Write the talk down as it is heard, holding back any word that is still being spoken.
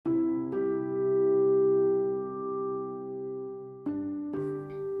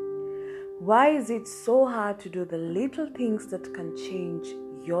Why is it so hard to do the little things that can change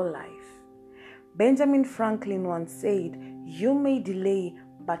your life? Benjamin Franklin once said, "You may delay,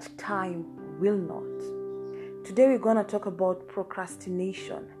 but time will not." Today we're going to talk about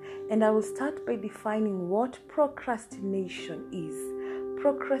procrastination, and I will start by defining what procrastination is.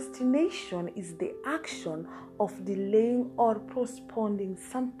 Procrastination is the action of delaying or postponing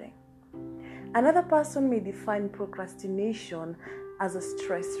something. Another person may define procrastination as a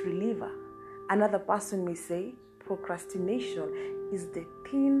stress reliever. Another person may say procrastination is the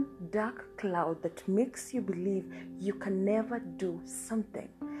thin, dark cloud that makes you believe you can never do something.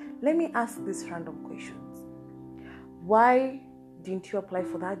 Let me ask these random questions. Why didn't you apply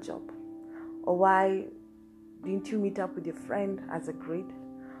for that job? Or why didn't you meet up with your friend as a grade?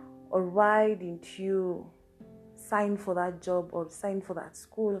 Or why didn't you sign for that job or sign for that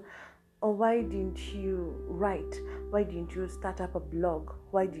school? Or why didn't you write? Why didn't you start up a blog?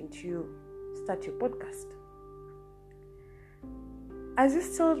 Why didn't you start your podcast? As you're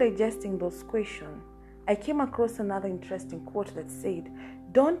still digesting those questions, I came across another interesting quote that said,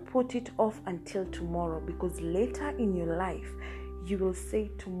 "Don't put it off until tomorrow, because later in your life, you will say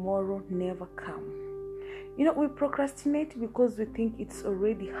tomorrow never come." We procrastinate because we think it's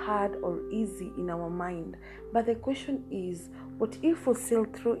already hard or easy in our mind. But the question is, what if we sail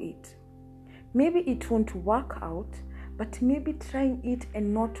through it? Maybe it won't work out, but maybe trying it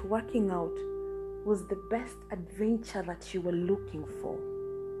and not working out was the best adventure that you were looking for.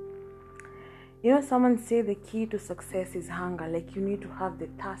 Someone say the key to success is hunger. Like, you need to have the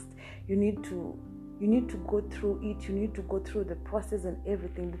thirst. You need to go through it. You need to go through the process and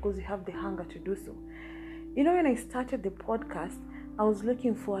everything because you have the hunger to do so. When I started the podcast, I was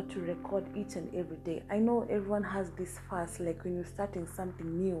looking forward to record each and every day. I know everyone has this fast, like when you're starting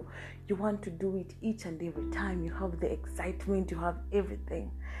something new, you want to do it each and every time. You have the excitement, you have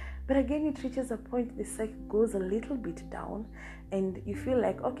everything. But again, it reaches a point, the cycle goes a little bit down and you feel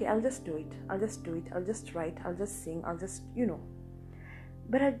like, okay, I'll just do it. I'll just write, I'll just sing,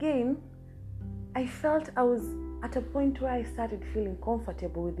 But again, I felt I was at a point where I started feeling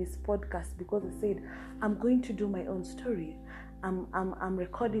comfortable with this podcast because I said, I'm going to do my own story. I'm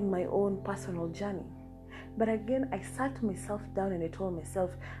recording my own personal journey. But again, I sat myself down and I told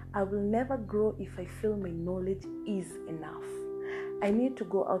myself, I will never grow if I feel my knowledge is enough. I need to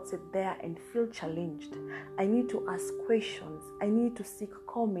go outside there and feel challenged. I need to ask questions. I need to seek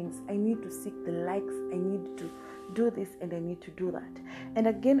comments. I need to seek the likes. I need to do this and I need to do that. And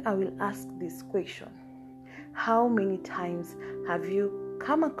again, I will ask this question. How many times have you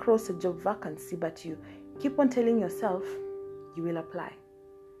come across a job vacancy but you keep on telling yourself you will apply?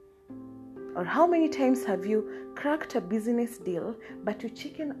 Or how many times have you cracked a business deal but you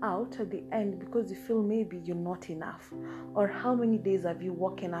chicken out at the end because you feel maybe you're not enough? Or how many days have you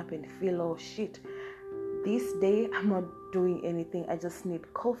woken up and feel, oh shit, this day I'm not doing anything, I just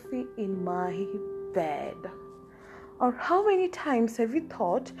need coffee in my bed? Or how many times have you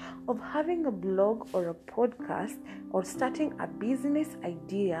thought of having a blog or a podcast or starting a business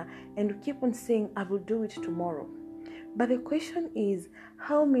idea and you keep on saying, I will do it tomorrow? But the question is,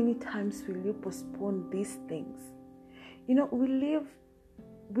 how many times will you postpone these things? We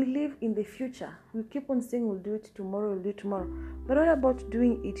live in the future. We keep on saying we'll do it tomorrow. But what about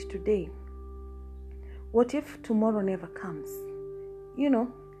doing it today? What if tomorrow never comes?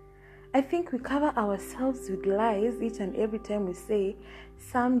 I think we cover ourselves with lies each and every time we say,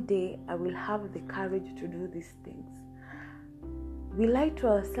 someday I will have the courage to do these things. We lie to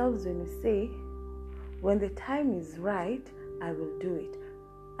ourselves when we say, when the time is right, I will do it.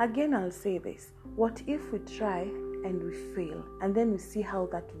 Again, I'll say this. What if we try and we fail, and then we see how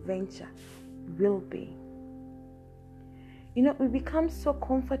that venture will be? We become so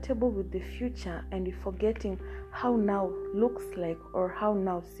comfortable with the future and we're forgetting how now looks like or how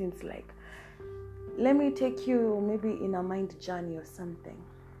now seems like. Let me take you maybe in a mind journey or something.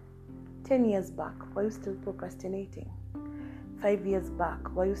 10 years back, were you still procrastinating? 5 years back,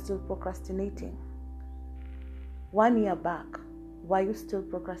 were you still procrastinating? 1 year back, were you still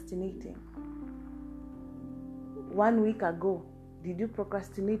procrastinating? 1 week ago, did you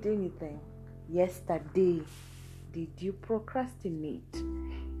procrastinate anything? Yesterday, did you procrastinate?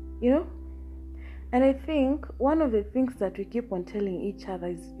 And I think one of the things that we keep on telling each other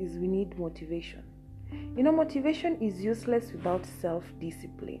is we need motivation. Motivation is useless without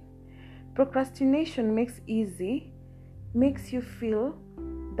self-discipline. Procrastination makes you feel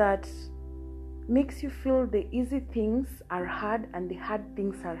the easy things are hard and the hard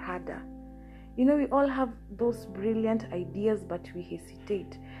things are harder. We all have those brilliant ideas, but we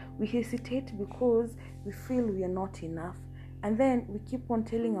hesitate. We hesitate because we feel we are not enough. And then we keep on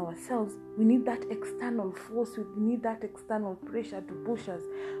telling ourselves we need that external force, we need that external pressure to push us.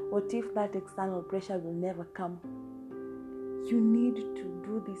 What if that external pressure will never come? You need to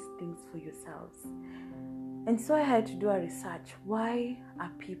do these things for yourselves. And so I had to do a research. Why are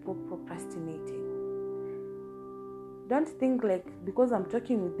people procrastinating? Don't think like because I'm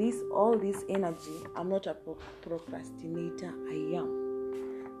talking with all this energy, I'm not a procrastinator. I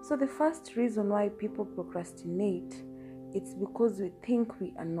am. So the first reason why people procrastinate, it's because we think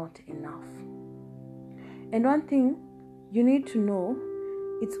we are not enough. And one thing you need to know,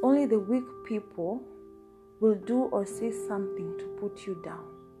 it's only the weak people will do or say something to put you down.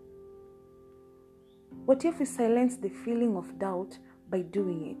 What if we silence the feeling of doubt by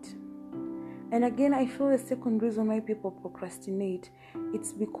doing it? And again, I feel the second reason why people procrastinate,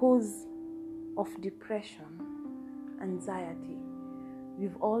 it's because of depression, anxiety.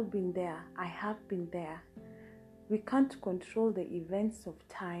 We've all been there. I have been there. We can't control the events of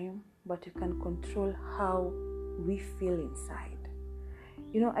time, but we can control how we feel inside.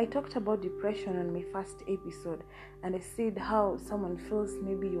 I talked about depression on my first episode, and I said how someone feels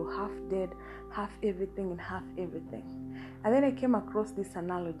maybe you're half dead, half everything, and half everything. And then I came across this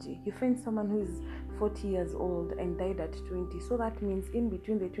analogy. You find someone who is 40 years old and died at 20. So that means in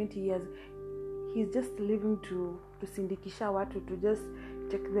between the 20 years, he's just living to sindikisha watu, to just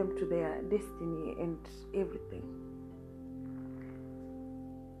take them to their destiny and everything.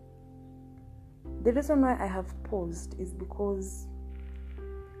 The reason why I have paused is because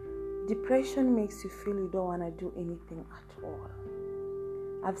depression makes you feel you don't want to do anything at all.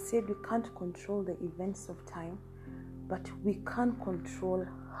 I've said we can't control the events of time, but we can control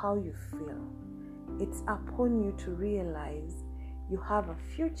how you feel. It's upon you to realize you have a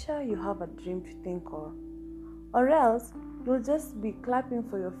future, you have a dream to think of. Or else, you'll just be clapping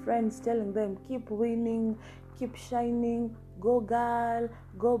for your friends, telling them, keep winning, keep shining, go girl,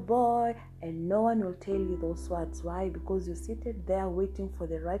 go boy, and no one will tell you those words. Why? Because you're seated there waiting for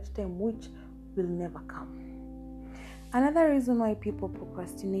the right time, which will never come. Another reason why people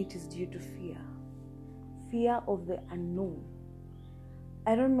procrastinate is due to fear. Fear of the unknown.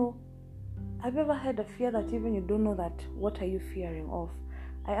 I don't know. Have you ever had a fear that even you don't know that what are you fearing of?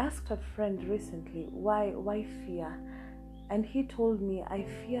 I asked a friend recently, why fear? And he told me, I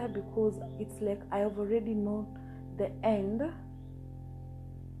fear because it's like I have already known the end,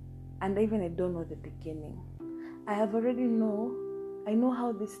 and even I don't know the beginning. I know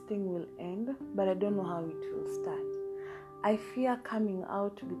how this thing will end, but I don't know how it will start. I fear coming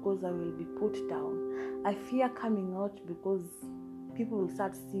out because I will be put down. I fear coming out because people will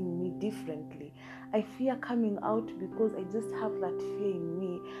start seeing me differently. I fear coming out because I just have that fear in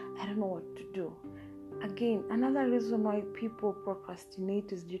me. I don't know what to do. Again, another reason why people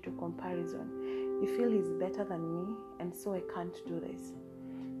procrastinate is due to comparison. You feel he's better than me, and so I can't do this.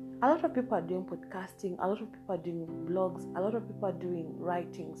 A lot of people are doing podcasting, a lot of people are doing blogs, a lot of people are doing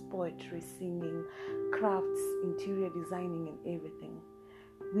writings, poetry, singing, crafts, interior designing, and everything.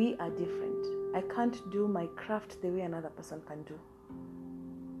 We are different. I can't do my craft the way another person can do.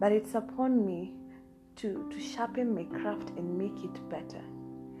 But it's upon me to sharpen my craft and make it better.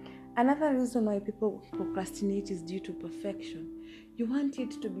 Another reason why people procrastinate is due to perfection. You want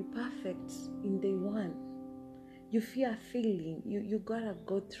it to be perfect in day one. You fear failing. You gotta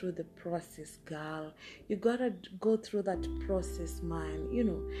go through the process, girl. You gotta go through that process, man.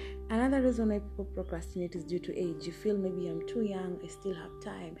 Another reason why people procrastinate is due to age. You feel maybe I'm too young, I still have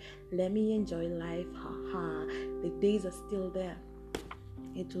time. Let me enjoy life, haha. The days are still there.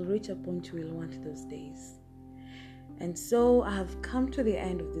 It will reach a point you will want those days. And so I have come to the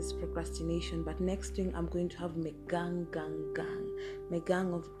end of this procrastination, but next thing I'm going to have my gang. My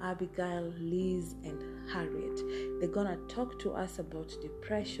gang of Abigail, Liz, and Harriet. They're gonna talk to us about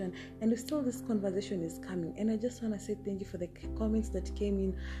depression, and still this conversation is coming. And I just want to say thank you for the comments that came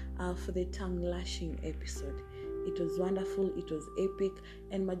in for the tongue lashing episode. It was wonderful, it was epic,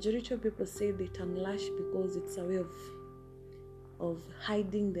 and majority of people say they tongue lash because it's a way of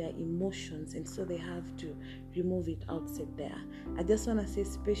hiding their emotions, and so they have to remove it outside there. I just want to say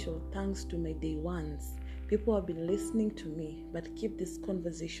special thanks to my day ones. People have been listening to me, but keep this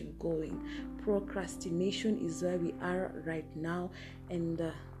conversation going. Procrastination is where we are right now, and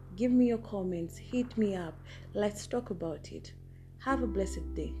give me your comments, hit me up, let's talk about it. Have a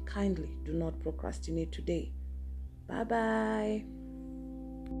blessed day. Kindly do not procrastinate today. Bye-bye.